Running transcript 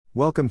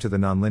Welcome to the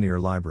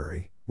Nonlinear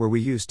Library, where we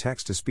use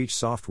text-to-speech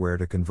software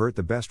to convert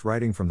the best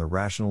writing from the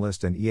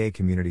Rationalist and EA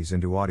communities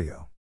into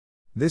audio.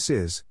 This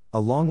is a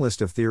long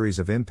list of theories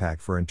of impact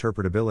for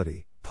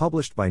interpretability,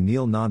 published by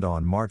Neel Nanda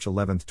on March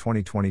 11,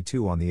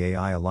 2022 on the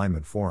AI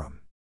Alignment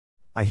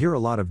Forum.I hear a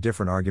lot of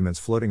different arguments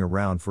floating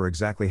around for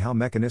exactly how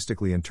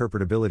mechanistically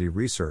interpretability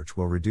research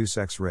will reduce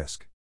X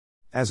risk.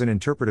 As an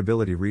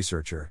interpretability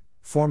researcher,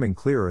 forming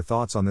clearer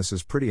thoughts on this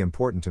is pretty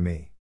important to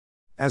me.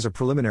 As a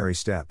preliminary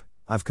step,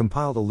 I've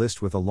compiled a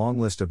list with a long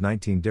list of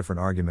 19 different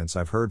arguments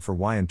I've heard for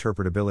why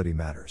interpretability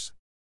matters.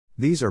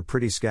 These are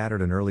pretty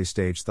scattered and early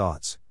stage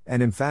thoughts,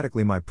 and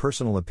emphatically my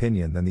personal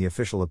opinion than the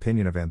official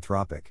opinion of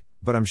Anthropic,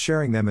 but I'm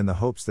sharing them in the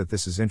hopes that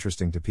this is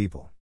interesting to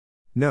people.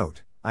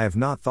 Note, I have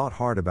not thought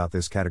hard about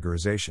this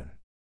categorization.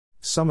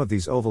 Some of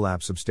these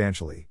overlap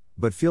substantially,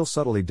 but feel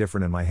subtly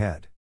different in my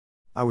head.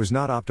 I was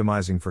not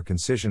optimizing for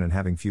concision and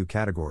having few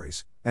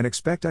categories, and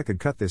expect I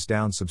could cut this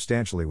down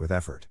substantially with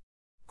effort.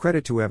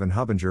 Credit to Evan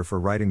Hubinger for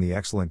writing the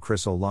excellent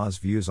Chris Olah's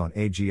views on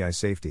AGI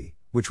Safety,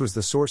 which was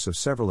the source of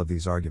several of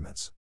these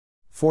arguments.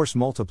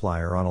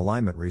 Force-multiplier on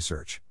alignment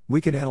research.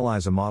 We can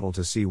analyze a model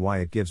to see why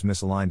it gives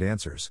misaligned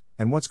answers,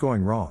 and what's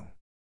going wrong.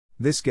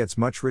 This gets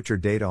much richer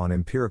data on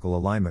empirical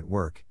alignment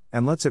work,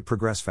 and lets it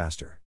progress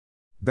faster.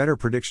 Better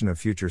prediction of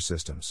future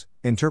systems.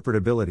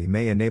 Interpretability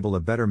may enable a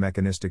better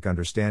mechanistic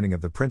understanding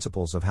of the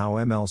principles of how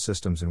ML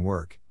systems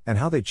work, and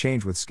how they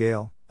change with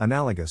scale,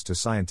 analogous to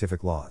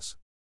scientific laws.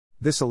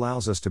 This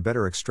allows us to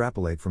better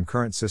extrapolate from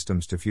current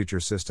systems to future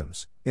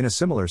systems, in a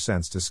similar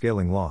sense to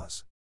scaling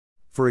laws.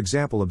 For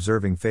example,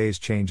 observing phase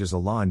changes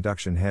Olah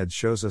induction heads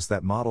shows us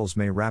that models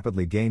may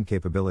rapidly gain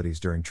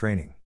capabilities during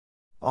training.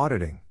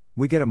 Auditing,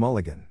 we get a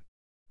Mulligan.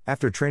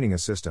 After training a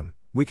system,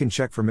 we can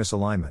check for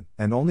misalignment,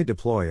 and only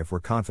deploy if we're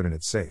confident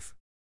it's safe.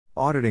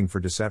 Auditing for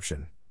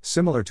deception,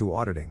 similar to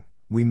auditing,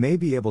 we may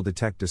be able to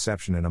detect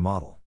deception in a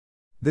model.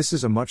 This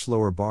is a much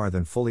lower bar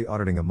than fully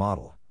auditing a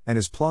model, and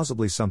is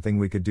plausibly something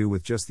we could do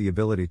with just the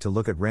ability to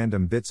look at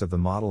random bits of the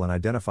model and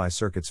identify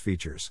circuits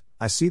features.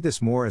 I see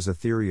this more as a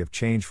theory of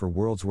change for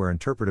worlds where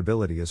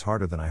interpretability is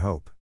harder than I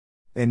hope.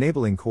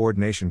 Enabling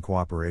coordination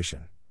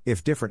cooperation.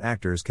 If different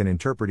actors can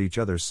interpret each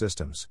other's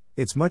systems,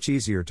 it's much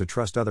easier to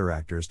trust other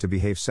actors to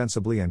behave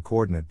sensibly and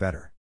coordinate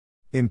better.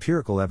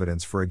 Empirical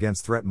evidence for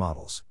against threat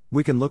models.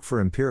 We can look for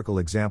empirical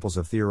examples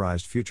of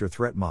theorized future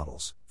threat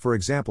models, for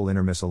example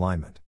inner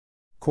misalignment.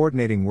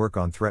 Coordinating work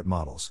on threat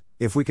models.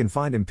 If we can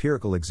find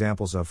empirical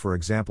examples of, for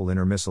example,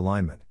 inner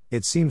misalignment,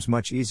 it seems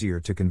much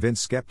easier to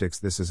convince skeptics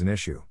this is an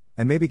issue,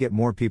 and maybe get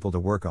more people to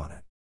work on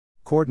it.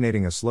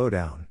 Coordinating a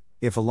slowdown.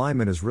 If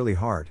alignment is really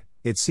hard,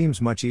 it seems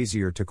much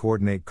easier to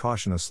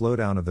caution a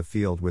slowdown of the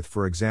field with,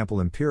 for example,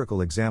 empirical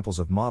examples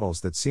of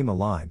models that seem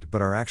aligned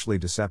but are actually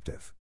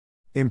deceptive.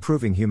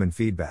 Improving human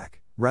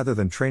feedback. Rather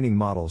than training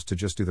models to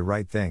just do the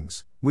right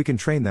things, we can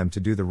train them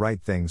to do the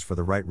right things for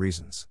the right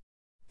reasons.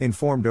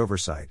 Informed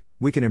oversight.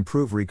 We can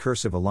improve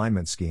recursive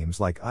alignment schemes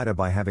like IDA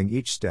by having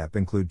each step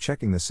include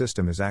checking the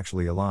system is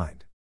actually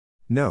aligned.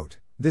 Note,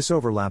 this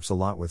overlaps a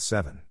lot with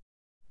 7.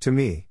 To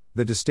me,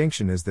 the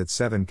distinction is that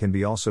 7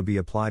 can also be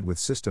applied with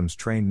systems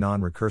trained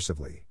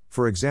non-recursively,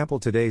 for example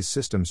today's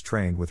systems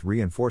trained with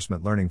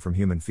reinforcement learning from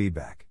human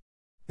feedback.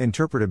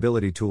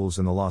 Interpretability tools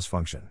in the loss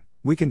function.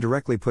 We can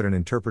directly put an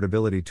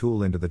interpretability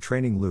tool into the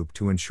training loop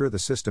to ensure the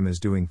system is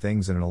doing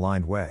things in an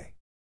aligned way.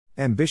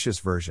 Ambitious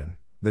version.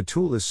 The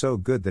tool is so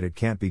good that it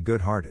can't be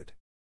good-hearted.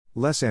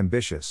 Less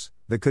ambitious,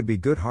 that could be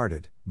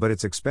good-hearted, but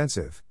it's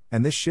expensive,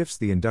 and this shifts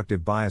the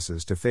inductive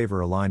biases to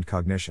favor aligned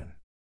cognition.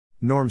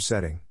 Norm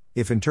setting.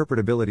 If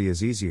interpretability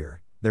is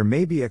easier, there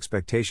may be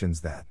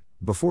expectations that,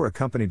 before a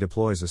company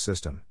deploys a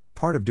system,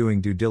 part of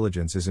doing due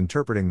diligence is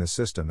interpreting the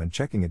system and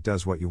checking it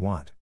does what you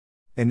want.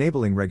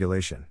 Enabling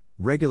regulation.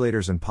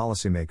 Regulators and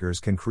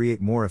policymakers can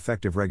create more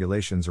effective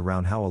regulations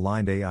around how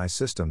aligned AI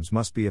systems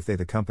must be if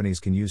the companies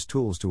can use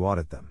tools to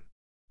audit them.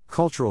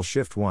 Cultural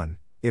shift 1.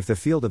 If the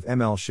field of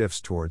ML shifts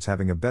towards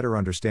having a better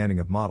understanding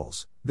of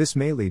models, this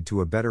may lead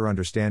to a better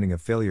understanding of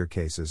failure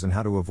cases and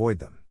how to avoid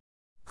them.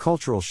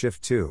 Cultural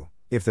shift 2.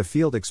 If the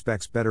field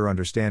expects better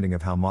understanding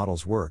of how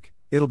models work,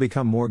 it'll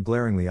become more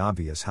glaringly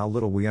obvious how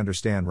little we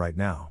understand right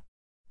now.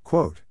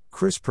 Quote,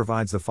 Chris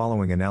provides the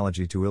following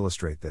analogy to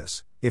illustrate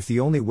this. If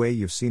the only way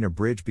you've seen a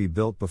bridge be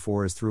built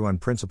before is through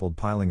unprincipled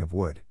piling of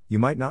wood, you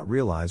might not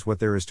realize what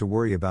there is to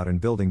worry about in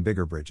building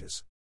bigger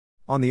bridges.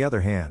 On the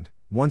other hand,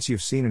 once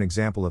you've seen an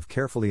example of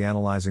carefully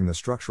analyzing the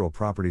structural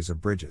properties of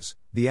bridges,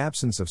 the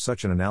absence of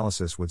such an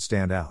analysis would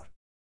stand out.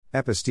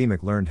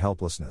 Epistemic learned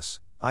helplessness.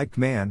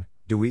 Man,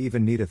 do we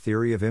even need a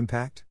theory of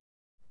impact?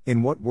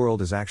 In what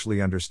world is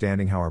actually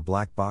understanding how our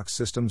black box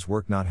systems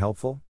work not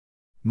helpful?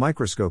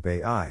 Microscope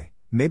AI.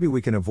 Maybe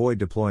we can avoid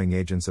deploying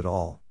agents at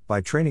all,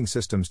 by training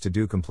systems to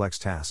do complex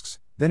tasks,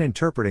 then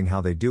interpreting how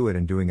they do it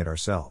and doing it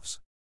ourselves.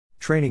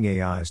 Training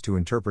AIs to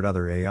interpret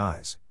other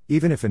AIs.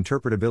 Even if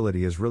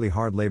interpretability is really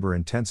hard labor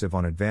intensive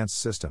on advanced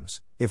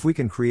systems, if we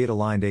can create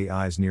aligned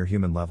AIs near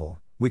human level,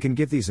 we can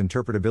give these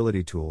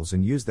interpretability tools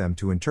and use them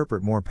to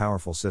interpret more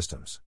powerful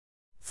systems.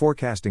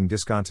 Forecasting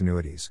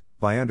discontinuities.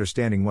 By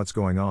understanding what's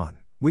going on,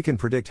 we can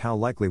predict how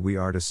likely we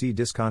are to see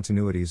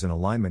discontinuities in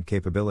alignment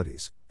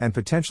capabilities, and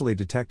potentially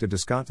detect a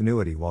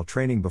discontinuity while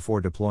training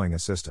before deploying a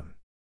system.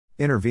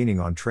 Intervening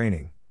on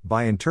training.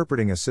 By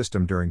interpreting a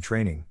system during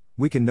training,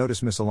 we can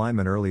notice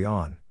misalignment early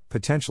on,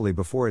 potentially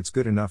before it's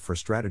good enough for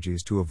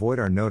strategies to avoid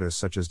our notice,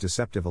 such as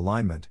deceptive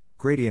alignment,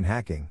 gradient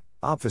hacking,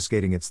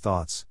 obfuscating its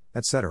thoughts,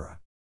 etc.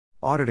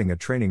 Auditing a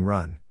training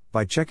run.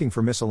 By checking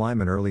for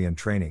misalignment early in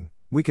training,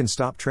 we can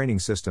stop training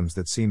systems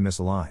that seem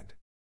misaligned.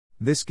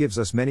 This gives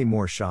us many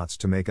more shots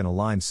to make an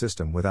aligned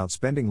system without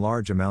spending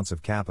large amounts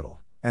of capital,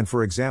 and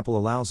for example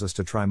allows us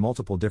to try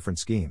multiple different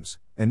schemes,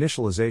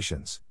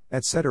 initializations,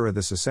 etc.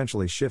 This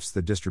essentially shifts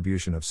the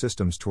distribution of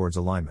systems towards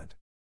alignment.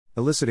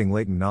 Eliciting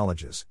latent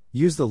knowledges.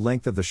 Use the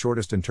length of the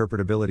shortest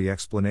interpretability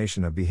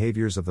explanation of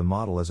behaviors of the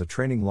model as a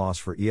training loss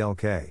for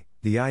ELK.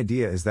 The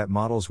idea is that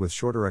models with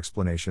shorter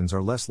explanations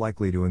are less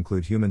likely to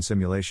include human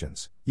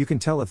simulations. You can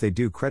tell if they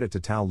do. Credit to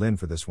Tao Lin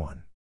for this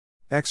one.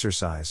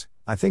 Exercise.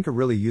 I think a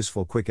really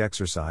useful quick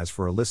exercise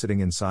for eliciting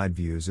inside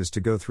views is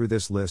to go through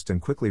this list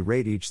and quickly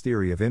rate each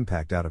theory of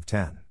impact out of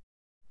 10.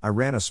 I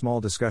ran a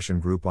small discussion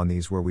group on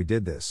these where we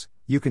did this.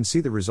 You can see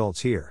the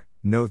results here.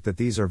 Note that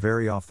these are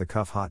very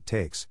off-the-cuff hot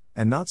takes,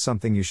 and not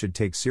something you should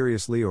take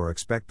seriously or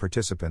expect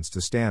participants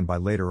to stand by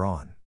later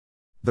on.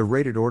 The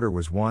rated order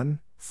was 1,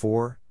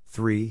 4,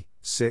 3,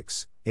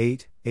 6,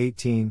 8,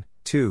 18,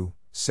 2,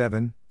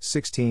 7,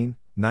 16,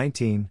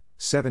 19,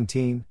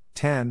 17,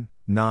 10,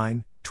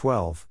 9,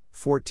 12,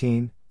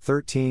 14,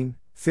 13,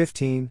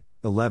 15,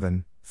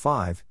 11,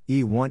 5,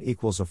 E1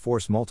 equals a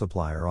force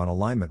multiplier on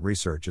alignment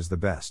research is the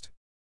best.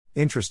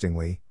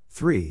 Interestingly,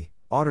 3,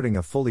 auditing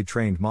a fully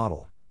trained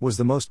model, was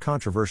the most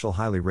controversial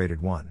highly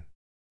rated one.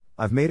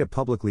 I've made a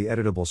publicly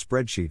editable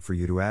spreadsheet for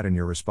you to add in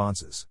your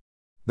responses.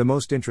 The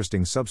most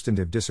interesting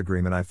substantive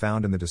disagreement I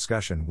found in the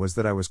discussion was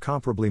that I was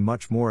comparably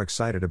much more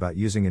excited about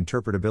using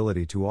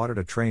interpretability to audit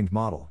a trained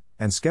model,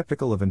 and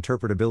skeptical of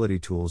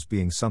interpretability tools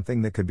being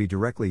something that could be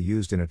directly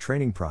used in a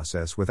training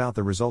process without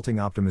the resulting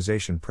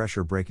optimization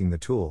pressure breaking the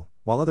tool,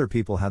 while other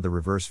people had the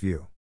reverse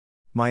view.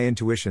 My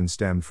intuition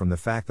stemmed from the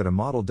fact that a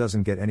model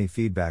doesn't get any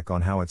feedback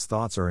on how its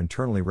thoughts are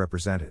internally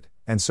represented,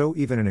 and so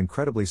even an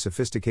incredibly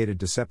sophisticated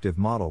deceptive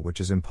model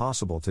which is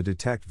impossible to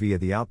detect via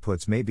the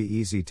outputs may be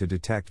easy to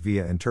detect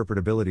via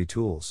interpretability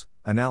tools.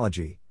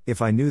 Analogy: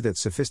 if I knew that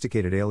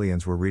sophisticated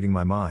aliens were reading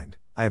my mind,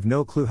 I have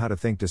no clue how to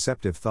think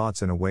deceptive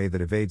thoughts in a way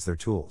that evades their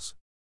tools.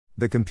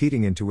 The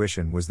competing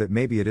intuition was that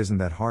maybe it isn't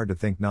that hard to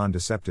think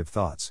non-deceptive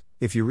thoughts,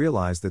 if you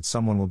realize that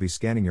someone will be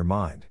scanning your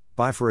mind,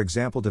 by for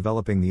example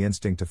developing the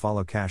instinct to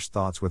follow cached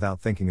thoughts without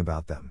thinking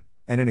about them,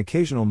 and in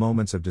occasional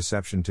moments of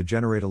deception to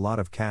generate a lot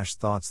of cached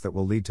thoughts that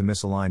will lead to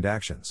misaligned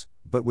actions,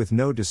 but with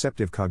no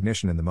deceptive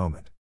cognition in the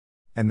moment.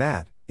 And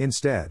that,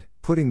 instead,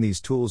 putting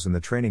these tools in the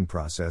training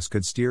process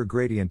could steer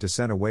gradient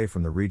descent away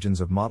from the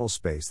regions of model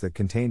space that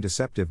contain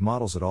deceptive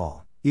models at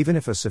all, even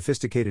if a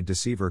sophisticated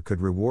deceiver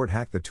could reward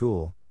hack the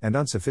tool, and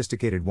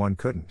unsophisticated one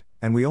couldn't,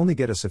 and we only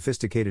get a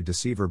sophisticated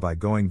deceiver by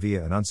going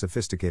via an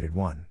unsophisticated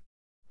one.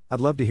 I'd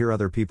love to hear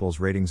other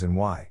people's ratings and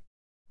why.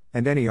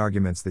 And any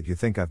arguments that you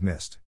think I've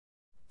missed.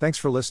 Thanks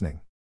for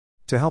listening.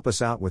 To help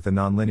us out with the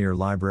Nonlinear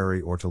Library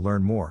or to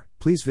learn more,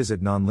 please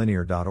visit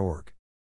nonlinear.org.